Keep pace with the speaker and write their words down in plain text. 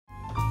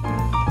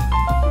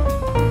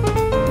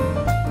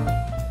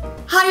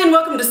and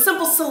welcome to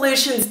Simple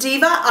Solutions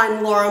Diva.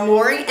 I'm Laura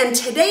Mori, and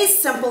today's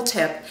simple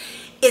tip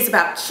is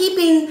about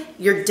keeping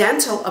your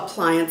dental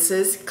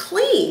appliances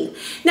clean.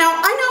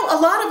 Now, I know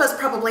a lot of us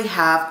probably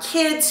have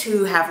kids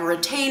who have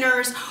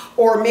retainers,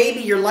 or maybe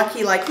you're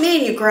lucky like me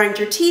and you grind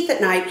your teeth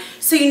at night,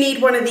 so you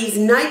need one of these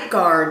night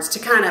guards to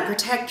kind of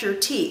protect your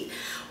teeth.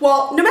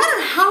 Well, no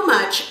matter how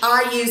much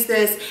I use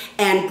this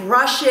and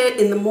brush it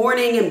in the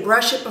morning and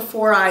brush it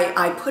before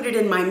I put it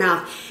in my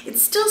mouth, it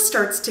still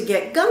starts to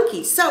get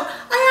gunky. So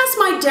I asked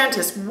my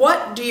dentist,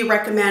 what do you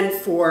recommend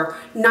for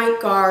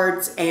night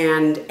guards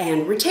and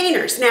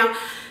retainers? Now,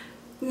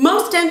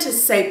 most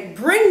dentists say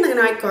bring the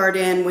night guard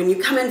in when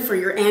you come in for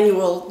your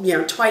annual,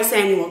 twice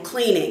annual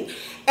cleaning,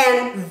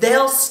 and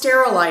they'll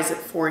sterilize it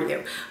for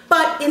you.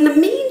 But in the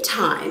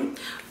meantime,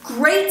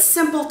 great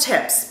simple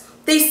tips.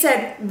 They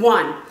said,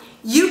 1,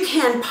 you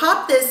can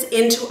pop this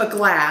into a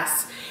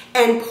glass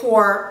and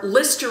pour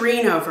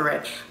Listerine over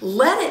it.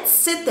 Let it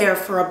sit there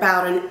for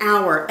about an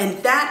hour,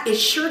 and that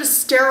is sure to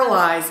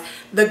sterilize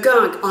the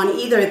gunk on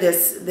either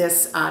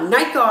this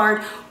night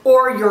guard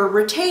or your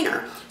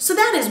retainer. So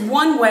that is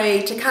one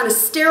way to kind of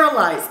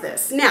sterilize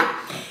this. Now,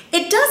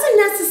 it doesn't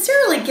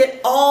necessarily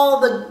get all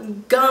the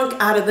gunk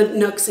out of the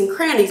nooks and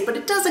crannies, but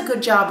it does a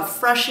good job of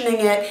freshening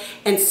it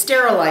and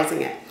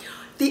sterilizing it.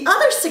 The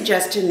other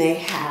suggestion they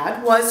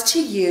had was to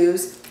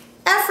use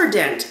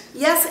Efferdent.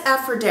 Yes,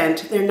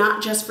 Efferdent. They're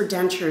not just for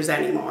dentures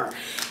anymore.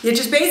 You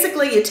just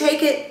basically, you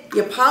take it,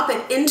 you pop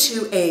it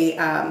into a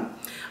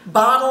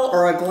bottle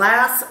or a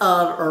glass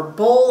of, or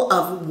bowl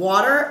of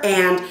water,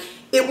 and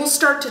it will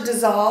start to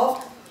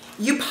dissolve.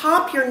 You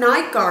pop your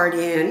night guard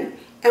in,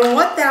 and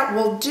what that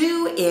will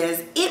do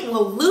is it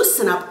will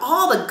loosen up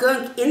all the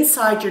gunk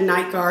inside your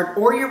night guard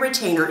or your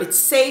retainer. It's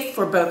safe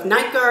for both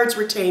night guards,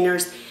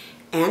 retainers,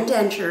 and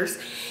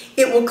dentures.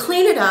 It will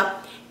clean it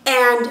up,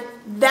 and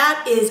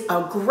that is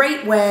a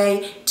great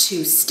way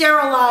to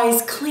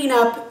sterilize, clean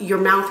up your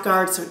mouth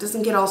guard so it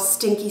doesn't get all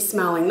stinky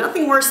smelling.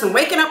 Nothing worse than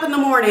waking up in the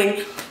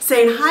morning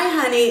saying, "Hi,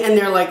 honey," and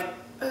they're like,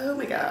 "Oh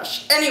my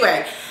gosh."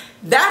 Anyway,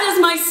 that is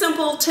my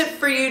simple tip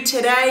for you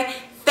today.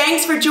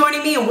 Thanks for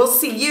joining me, and we'll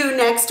see you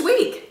next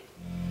week.